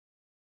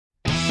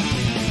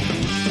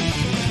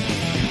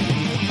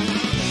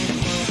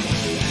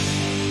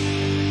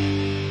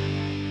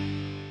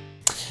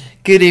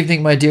Good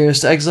evening, my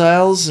dearest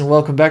exiles, and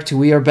welcome back to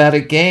We Are Bad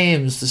at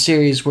Games, the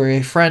series where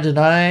a friend and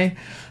I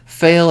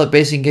fail at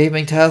basing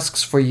gaming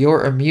tasks for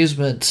your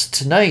amusement.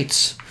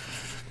 Tonight,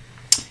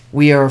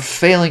 we are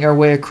failing our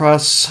way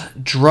across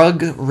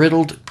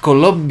drug-riddled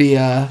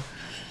Colombia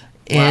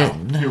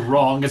in... Wow, you're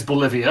wrong, it's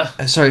Bolivia.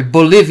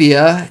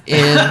 Bolivia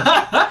in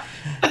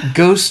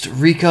Ghost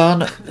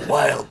Recon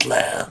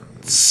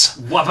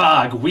Wildlands.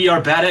 WaBaG, we are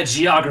bad at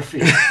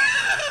geography.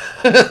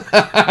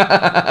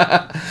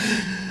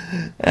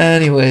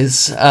 Anyways,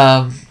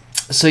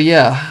 so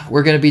yeah,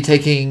 we're going to be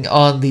taking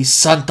on the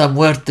Santa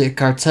Muerte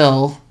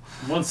Cartel.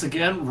 Once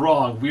again,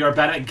 wrong. We are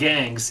bad at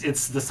gangs.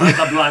 It's the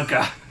Santa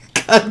Blanca.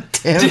 God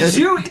damn it. Did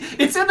you?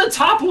 It's in the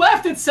top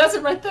left. It says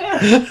it right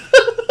there.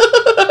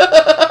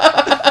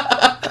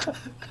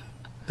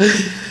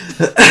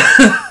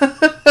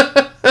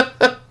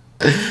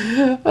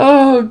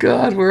 Oh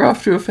god, we're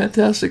off to a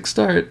fantastic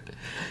start.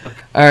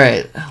 All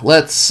right,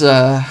 let's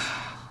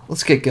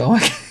get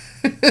going.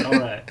 All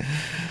right.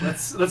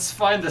 Let's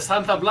find the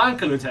Santa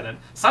Blanca, Lieutenant.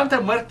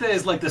 Santa Muerte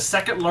is like the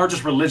second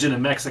largest religion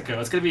in Mexico.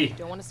 It's gonna be.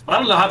 Well, I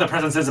don't know how the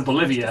presence is in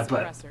Bolivia,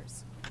 but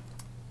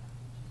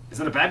is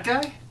it a bad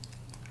guy?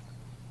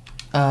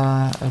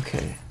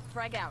 Okay.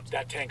 Frag out.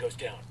 That tango's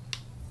down.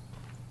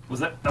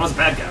 That was a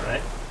bad guy,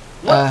 right?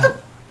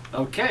 What?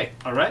 Okay.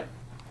 All right.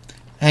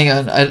 Hang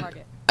on.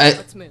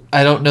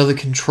 I don't know the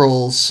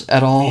controls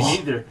at all. Me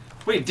neither.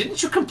 Wait,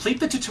 didn't you complete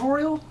the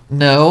tutorial?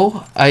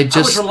 No, I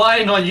was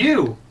relying on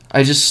you.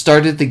 I just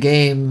started the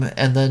game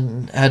and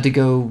then had to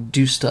go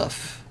do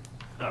stuff.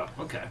 Oh,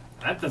 okay.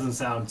 That doesn't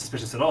sound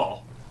suspicious at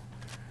all.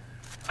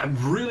 I'm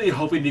really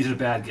hoping these are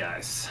bad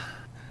guys.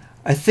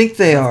 I think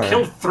they are. I've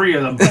killed 3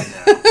 of them by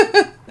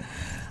now.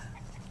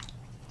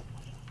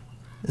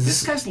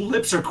 This guy's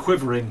lips are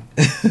quivering.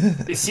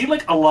 Is he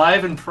like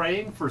alive and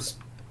praying for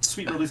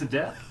sweet release of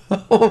death?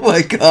 Oh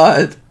my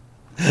god.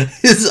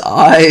 His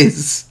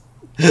eyes.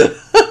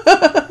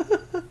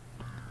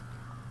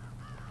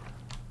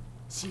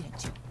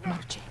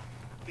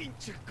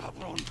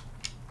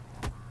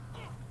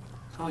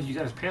 Oh, you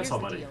got his pants Here's all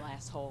the muddy. deal,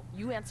 asshole.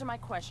 You answer my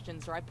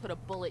questions or I put a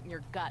bullet in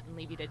your gut and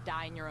leave you to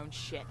die in your own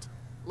shit.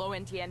 Lo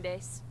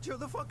entiendes? Chill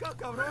the fuck up,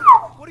 cabrón.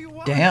 What do you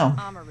want? Damn.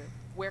 Amaru,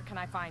 where can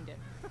I find him?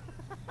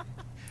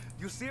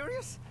 You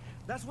serious?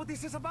 That's what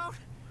this is about?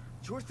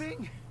 Sure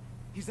thing.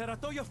 He's at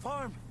Atoya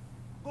Farm.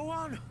 Go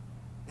on.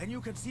 Then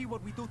you can see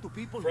what we do to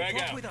people who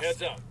talk with us.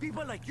 Heads up.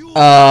 People like you.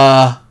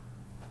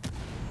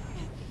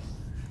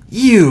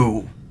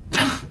 You.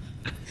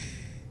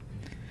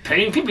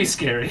 Pain can be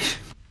scary.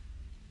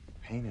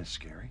 Pain is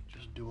scary.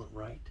 Just do it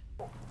right.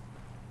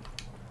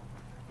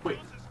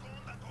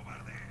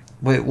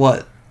 Wait,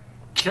 what?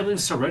 Killing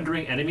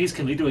surrendering enemies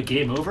can lead to a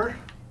game over?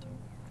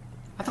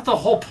 I thought the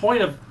whole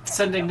point of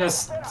sending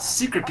us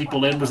secret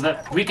people in was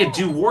that we could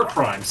do war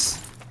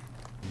crimes.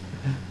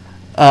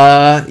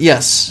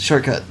 Yes,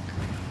 shortcut.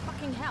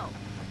 Fucking hell.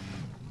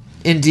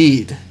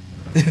 Indeed.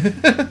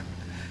 The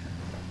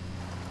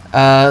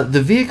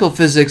vehicle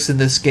physics in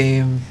this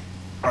game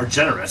Are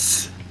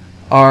generous.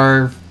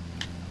 are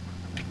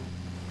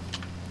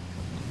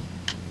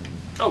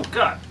Oh,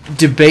 God.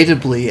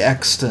 debatably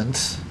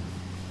extant.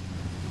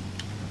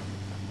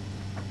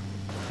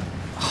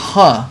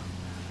 Huh.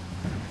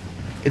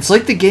 It's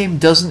like the game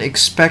doesn't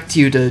expect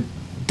you to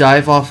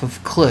dive off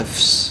of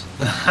cliffs.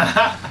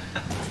 I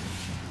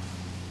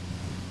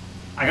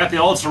got the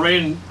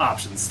all-terrain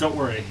options, don't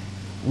worry.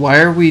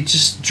 Why are we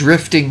just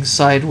drifting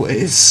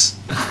sideways?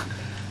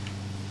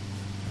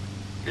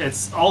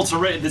 It's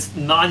all-terrain, this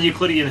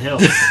non-Euclidean hill.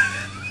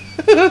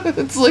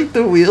 It's like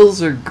the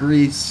wheels are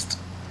greased.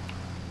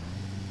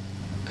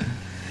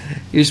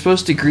 You're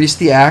supposed to grease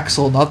the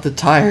axle, not the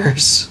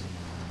tires.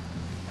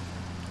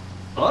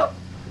 What?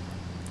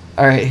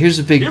 Alright, here's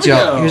a big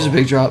jump. Here's a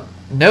big drop.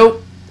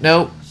 Nope.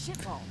 Nope.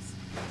 Shitballs.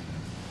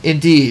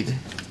 Indeed.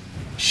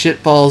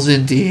 Shitballs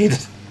indeed.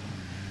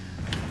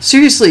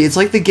 Seriously, it's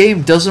like the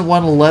game doesn't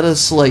want to let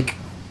us, like,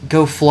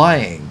 go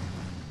flying.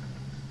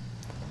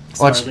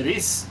 Sorry,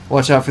 ladies.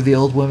 Watch out for the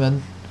old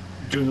women.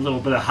 Doing a little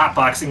bit of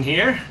hotboxing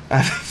here.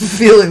 I'm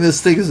feeling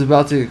this thing is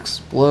about to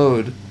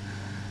explode.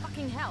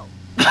 Fucking hell.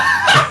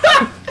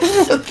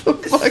 What the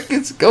fuck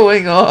is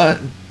going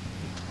on?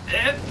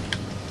 And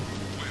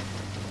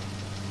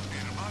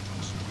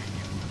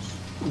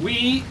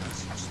we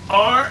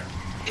are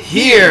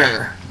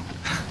Here!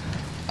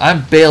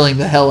 I'm bailing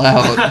the hell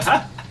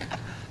out.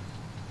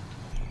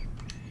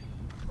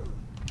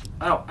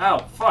 Ow, ow,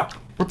 fuck.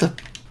 What the?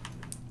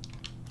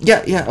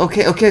 Yeah,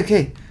 okay.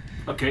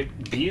 Okay,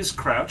 B is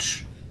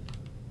crouch.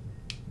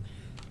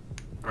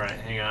 Alright,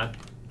 hang on.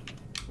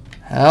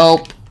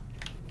 Help.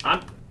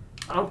 I'm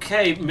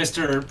okay,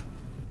 Mr.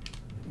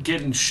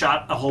 Getting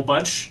shot a whole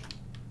bunch.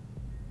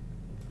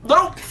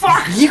 No,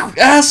 fuck! You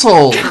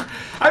asshole!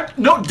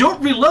 No,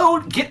 don't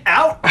reload! Get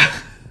out!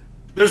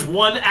 There's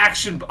one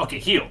action. Okay,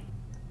 heal.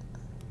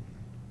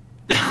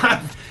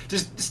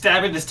 Just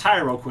stabbing this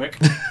tire real quick.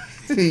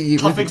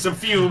 Puffing some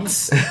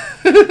fumes.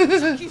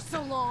 Took you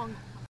so long.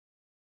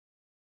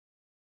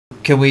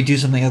 Can we do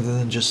something other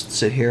than just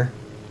sit here?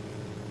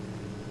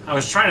 I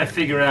was trying to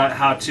figure out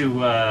how to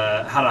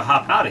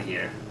hop out of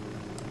here,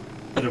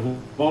 but it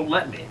won't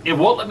let me. It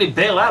won't let me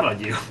bail out on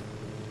you.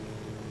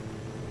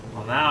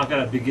 Well, now I've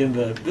got to begin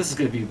the. This is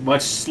going to be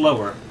much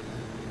slower.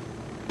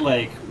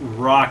 Like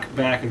rock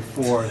back and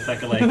forth. I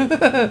can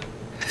like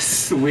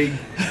swing.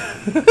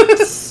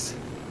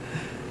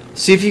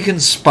 See if you can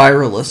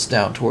spiral us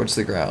down towards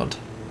the ground.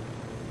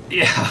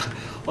 Yeah,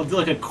 I'll do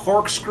like a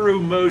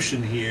corkscrew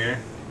motion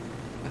here.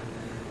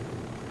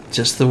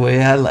 Just the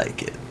way I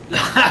like it.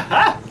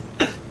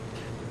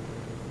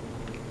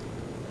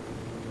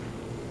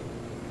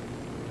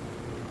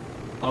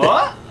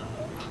 What?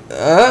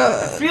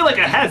 I feel like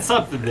I had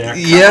something there.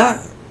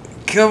 Yeah.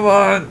 Come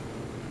on.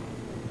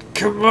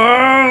 Come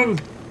on.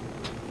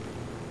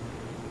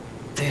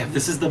 Damn,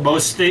 this is the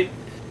most state.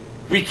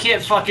 We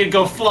can't fucking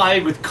go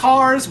flying with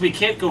cars. We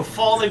can't go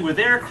falling with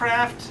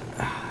aircraft.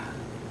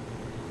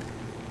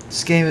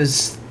 This game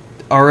is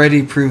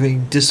already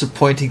proving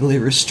disappointingly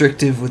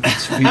restrictive with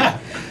its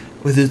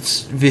with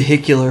its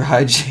vehicular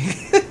hygiene.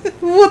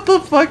 What the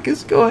fuck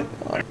is going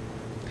on?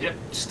 Yep,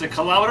 just a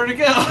kilometer to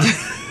go.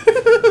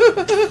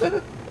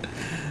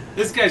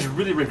 This guy's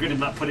really regretting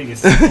not putting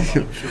his seatbelt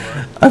on, I'm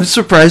sure. I'm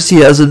surprised he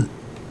hasn't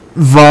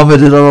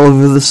vomited all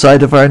over the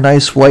side of our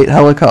nice white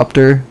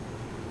helicopter.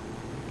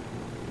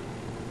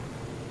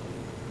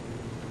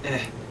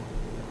 I'm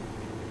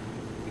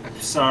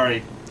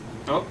sorry.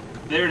 Oh,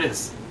 there it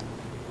is.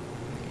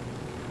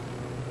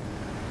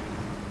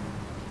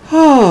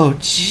 Oh,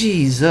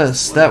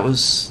 Jesus. That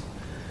was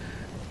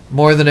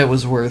more than it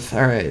was worth.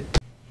 Alright.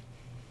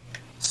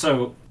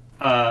 So,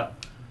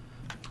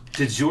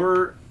 did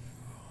your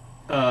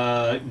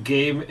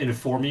game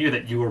inform you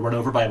that you were run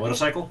over by a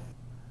motorcycle?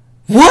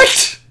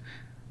 What?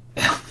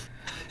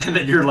 And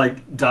that you're,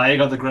 like,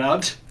 dying on the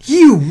ground?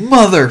 You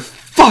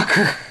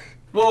motherfucker!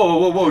 Whoa,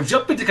 whoa, whoa,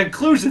 jump into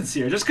conclusions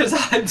here. Just because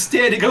I'm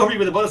standing over you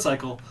with a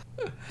motorcycle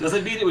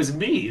doesn't mean it was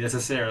me,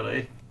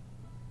 necessarily.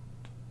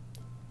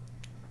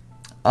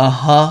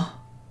 Uh-huh.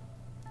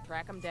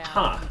 Track him down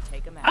Huh. and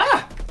take him out.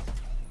 Ah!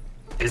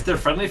 Is there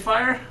friendly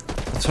fire?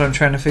 That's what I'm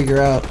trying to figure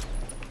out.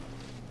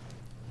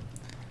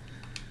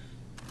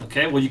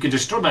 Okay, well, you can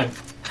destroy my...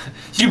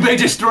 You may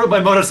destroy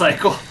my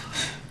motorcycle,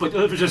 but you'll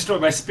never destroy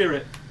my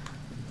spirit.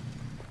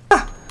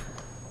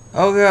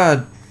 Oh,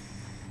 God.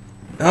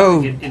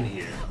 Oh. Get in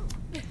here.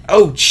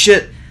 Oh,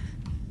 shit.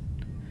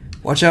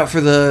 Watch out for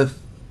the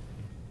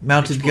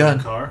mounted Exploding gun.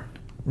 car.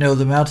 No,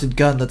 the mounted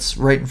gun that's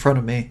right in front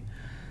of me.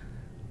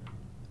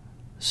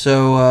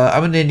 So,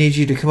 I'm gonna need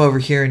you to come over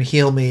here and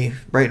heal me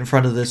right in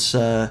front of this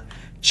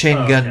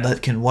chain gun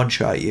that can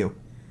one-shot you.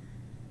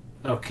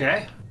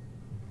 Okay.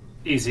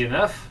 Easy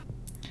enough.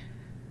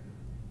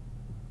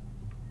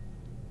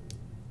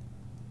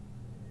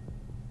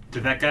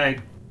 Did that guy...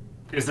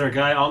 Is there a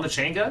guy on the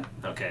chain gun?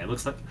 Okay, it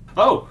looks like...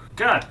 Oh,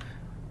 God!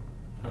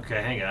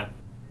 Okay, hang on.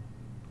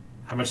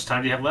 How much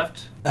time do you have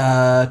left?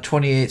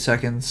 28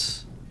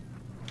 seconds.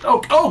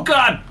 Oh,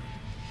 God!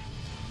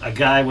 A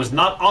guy was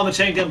not on the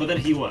chain gun, but then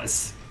he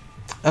was.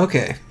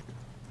 Okay.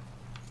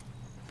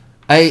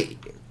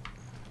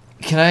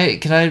 Can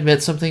I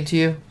admit something to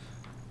you?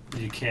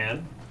 You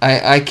can.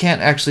 I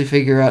can't actually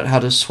figure out how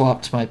to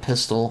swap to my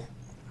pistol.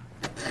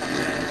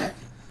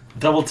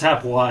 Double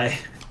tap Y.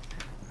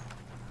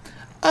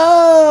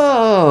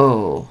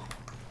 Oh!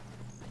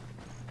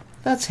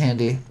 That's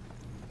handy.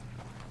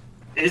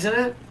 Isn't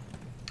it?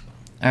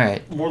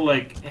 Alright. More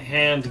like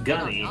hand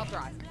gunny. I'll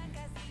drive.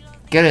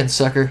 Get in,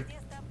 sucker.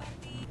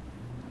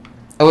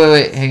 Oh,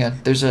 wait, hang on.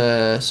 There's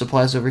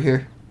supplies over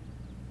here.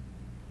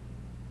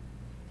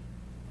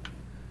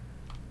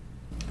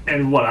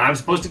 And what, I'm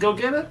supposed to go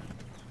get it?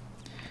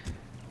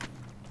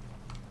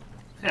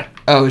 Yeah.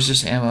 Oh, it's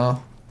just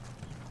ammo.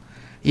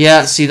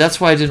 Yeah, see, that's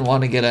why I didn't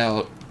want to get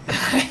out.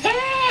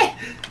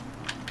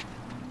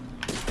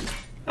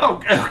 Oh,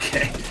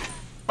 okay.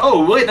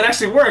 Oh, wait, that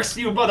actually works,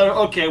 you mother...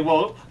 Okay,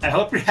 well, I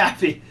hope you're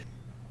happy.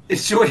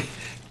 Enjoy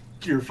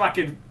your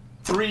fucking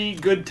 3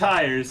 good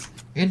tires.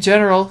 In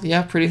general,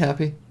 yeah, pretty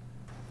happy.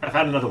 I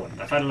found another one.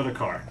 I found another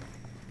car.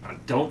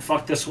 Don't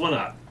fuck this one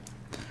up.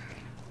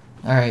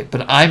 Alright,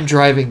 but I'm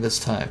driving this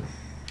time.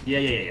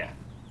 Yeah.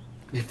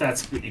 If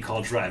that's what you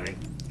call driving.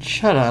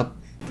 Shut up.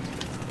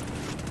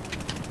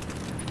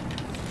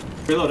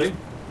 Reloading.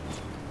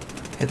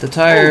 Hit the Oh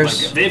tires.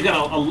 my God. They've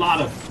got a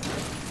lot of...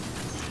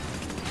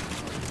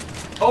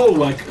 Oh,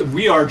 like,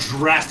 we are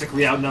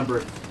drastically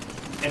outnumbered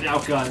and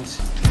outgunned.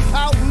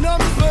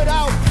 Outnumbered,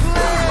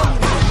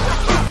 outplanned!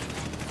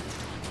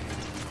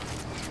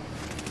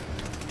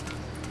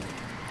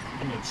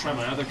 I'm gonna try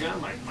my other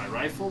gun, my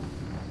rifle.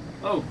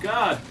 Oh,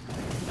 God.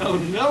 Oh,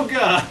 no,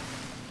 God.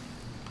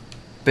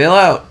 Bail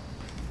out.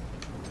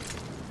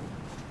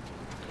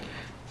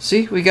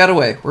 See, we got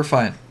away. We're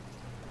fine.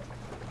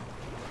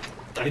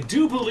 I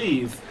do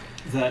believe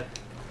that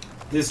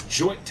this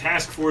joint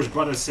task force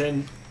brought us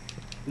in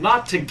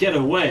not to get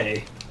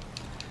away,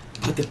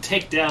 but to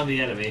take down the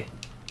enemy.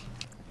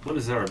 What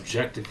is our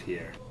objective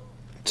here?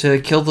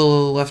 To kill the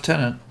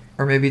lieutenant.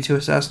 Or maybe to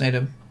assassinate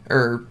him.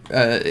 Or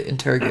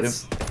interrogate him.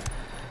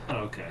 Oh,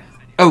 okay.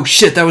 Oh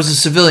shit, that was a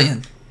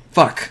civilian.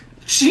 Fuck.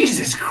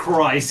 Jesus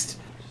Christ.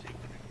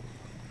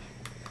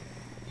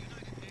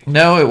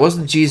 No, it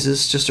wasn't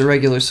Jesus, just a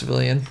regular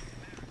civilian.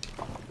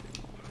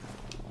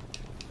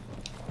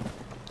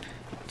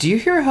 Do you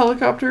hear a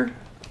helicopter?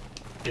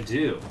 I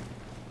do.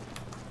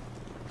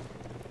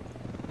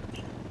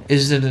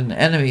 Is it an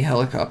enemy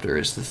helicopter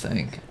is the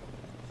thing?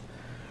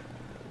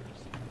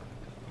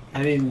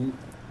 I mean,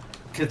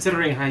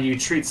 considering how you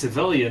treat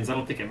civilians, I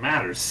don't think it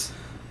matters.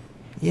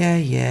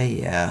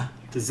 Yeah.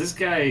 Does this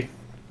guy...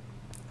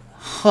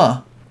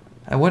 Huh.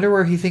 I wonder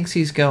where he thinks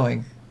he's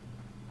going.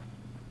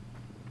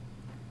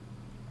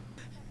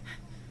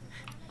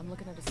 I'm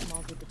looking at a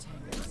small group of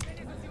tankers.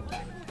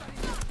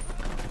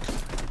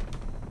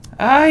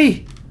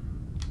 Aye!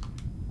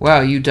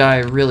 Wow, you die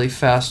really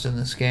fast in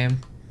this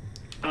game.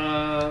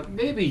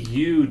 Maybe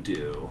you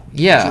do.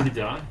 Yeah. Did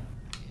you die?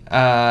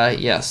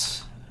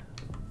 Yes.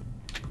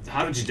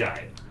 How did you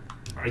die?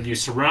 Are you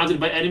surrounded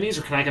by enemies,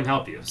 or can I come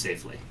help you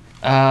safely?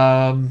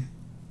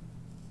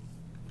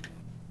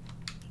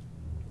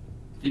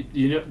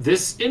 You know,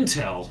 this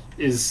intel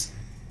is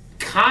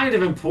kind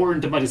of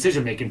important to my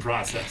decision-making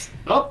process.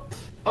 Oh,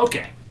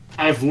 okay.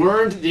 I've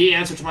learned the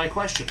answer to my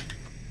question.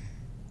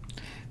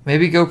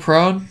 Maybe go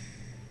prone?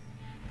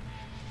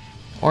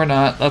 Or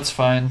not, that's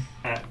fine.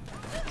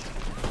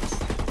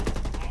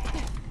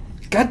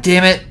 God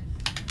damn it!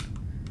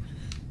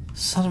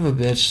 Son of a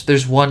bitch.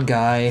 There's one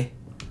guy.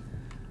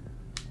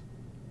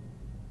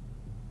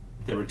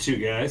 There were two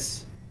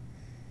guys.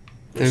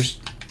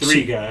 There's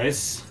three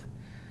guys.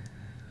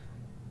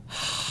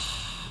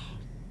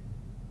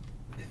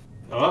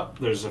 Oh,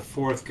 there's a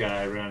fourth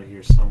guy around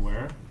here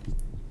somewhere.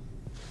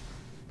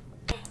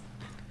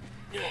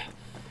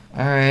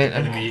 Alright.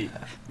 Enemy.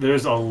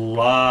 There's a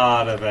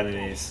lot of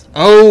enemies.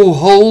 Oh,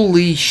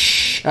 holy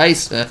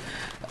scheisse.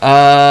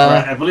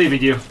 Right, I believe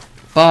in you.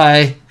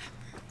 Bye.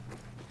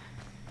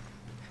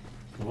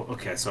 Well,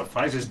 okay, so if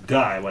I just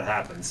die, what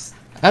happens?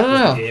 I don't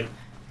know. Game?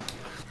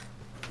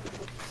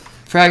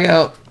 Frag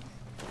out.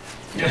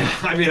 Yeah,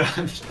 I mean,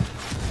 I'm just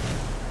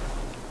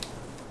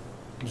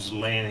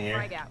laying here.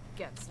 Frag out.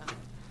 Get some.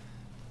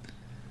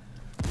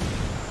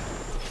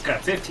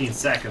 Got 15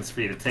 seconds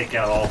for you to take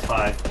out all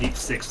 5 peep,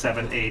 6,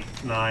 7, 8,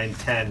 9,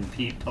 10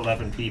 peep,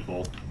 11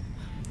 people.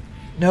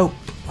 Nope.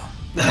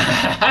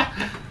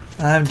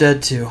 I'm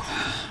dead too.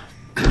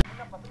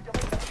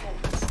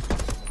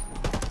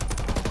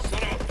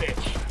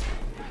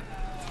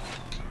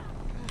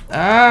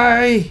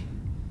 Aye.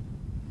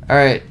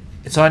 Alright,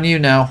 it's on you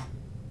now.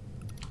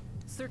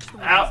 Search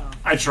the Ow,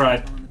 I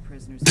tried.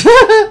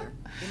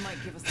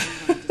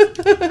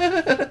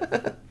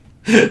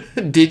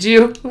 Did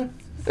you?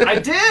 I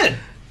did!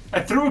 I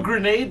threw a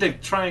grenade to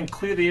try and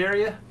clear the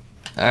area.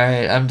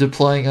 Alright, I'm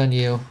deploying on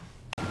you.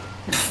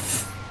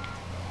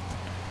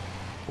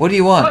 What do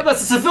you want? Oh,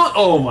 that's a civilian.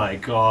 Oh my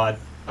god.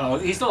 Oh,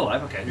 he's still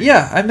alive, okay.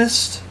 Yeah, I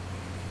missed.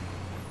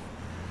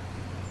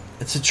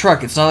 It's a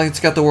truck. It's not like it's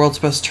got the world's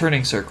best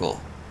turning circle.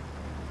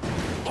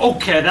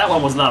 Okay, that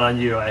one was not on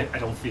you, I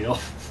don't feel.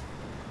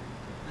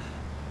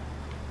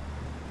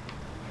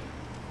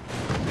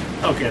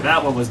 Okay,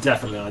 that one was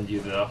definitely on you,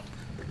 though.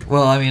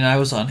 Well, I mean, I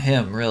was on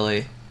him,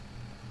 really.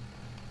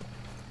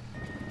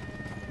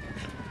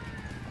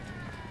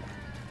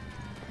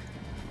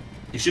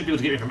 You should be able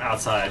to get me from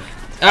outside.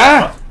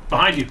 Ah! Oh,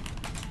 behind you.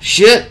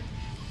 Shit!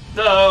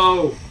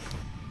 No!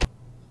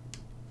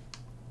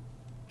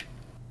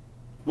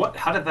 What?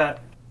 How did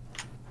that...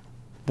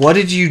 What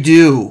did you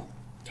do?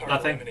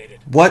 Nothing.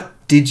 What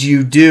did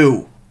you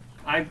do?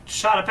 I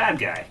shot a bad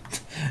guy.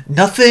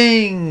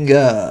 Nothing!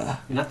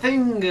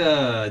 Nothing,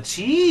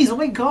 jeez, oh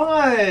my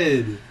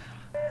god!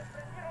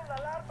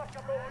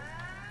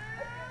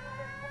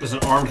 There's an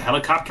armed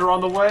helicopter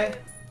on the way?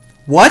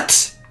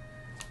 What?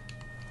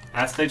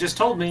 That's they just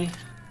told me.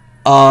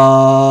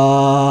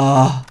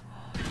 I'm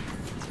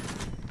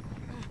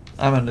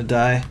gonna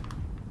die.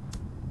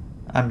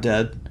 I'm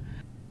dead.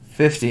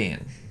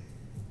 15.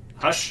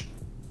 Hush.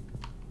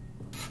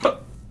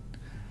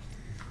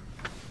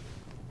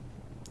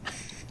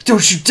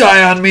 Don't you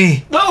die on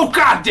me! No,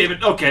 god damn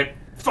it! Okay,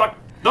 fuck.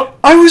 Nope.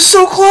 I was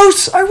so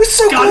close! I was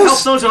so God help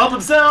close! those who help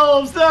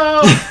themselves!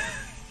 No!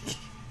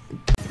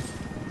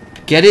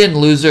 Get in,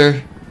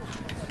 loser.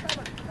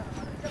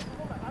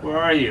 Where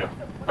are you?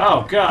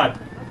 Oh god.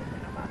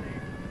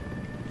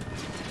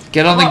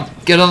 Get on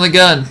the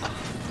gun.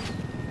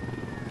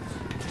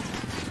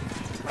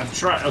 I'm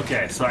trying.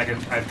 Okay, so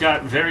I've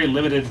got very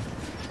limited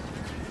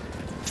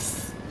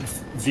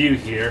view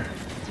here.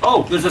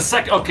 Oh, there's a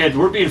sec. Okay,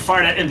 we're being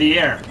fired at in the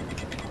air.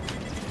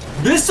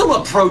 Missile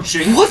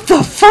approaching. What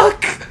the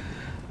fuck?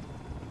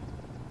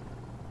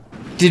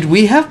 Did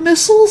we have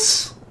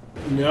missiles?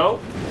 No.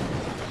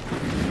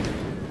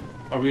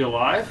 Are we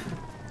alive?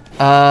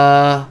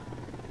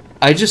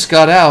 I just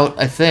got out,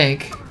 I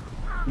think.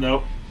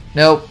 Nope.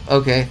 Nope,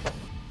 okay.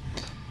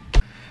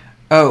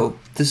 Oh,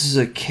 this is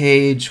a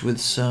cage with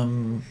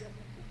some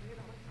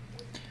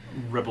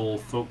Rebel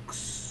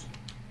folks.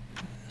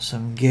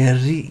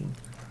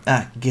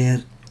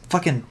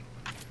 fucking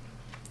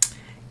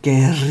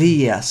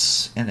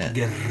guerrillas in it.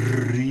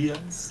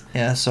 Guerrillas.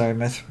 Yeah, sorry,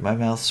 my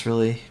mouth's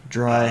really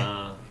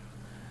dry.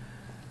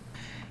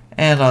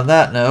 And on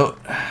that note,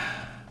 I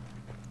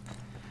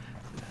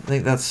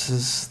think this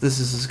is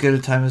as good a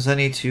time as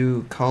any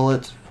to call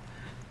it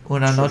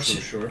una noche.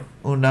 Sure.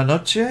 Una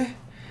noche?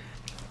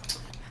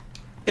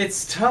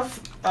 It's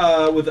tough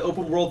with the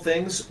open world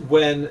things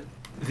when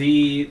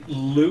the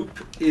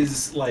loop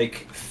is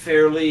like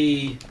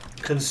fairly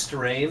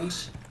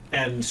constrained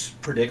and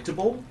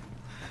predictable.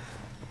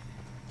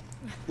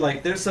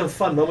 Like there's some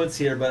fun moments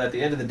here, but at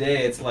the end of the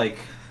day, it's like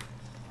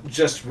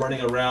just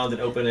running around an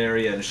open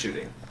area and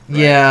shooting. Right?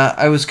 Yeah,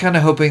 I was kind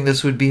of hoping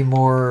this would be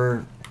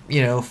more,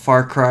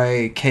 Far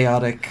Cry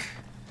chaotic.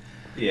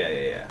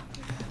 Yeah.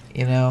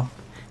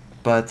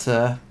 But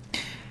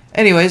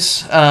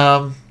anyways,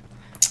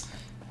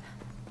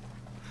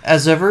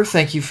 as ever,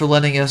 thank you for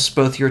lending us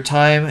both your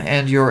time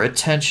and your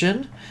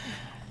attention.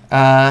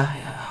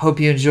 Hope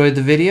you enjoyed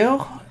the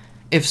video.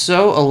 If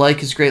so, a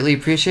like is greatly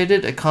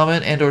appreciated, a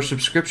comment and or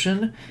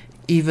subscription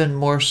even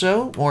more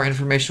so. More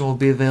information will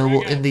be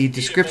available in the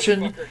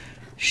description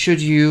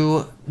should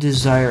you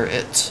desire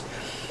it.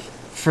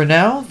 For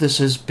now, this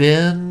has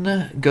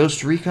been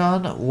Ghost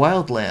Recon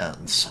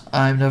Wildlands.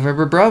 I'm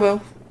November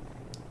Bravo.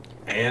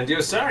 And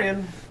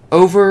Yosarian.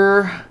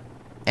 Over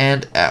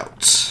and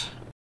out.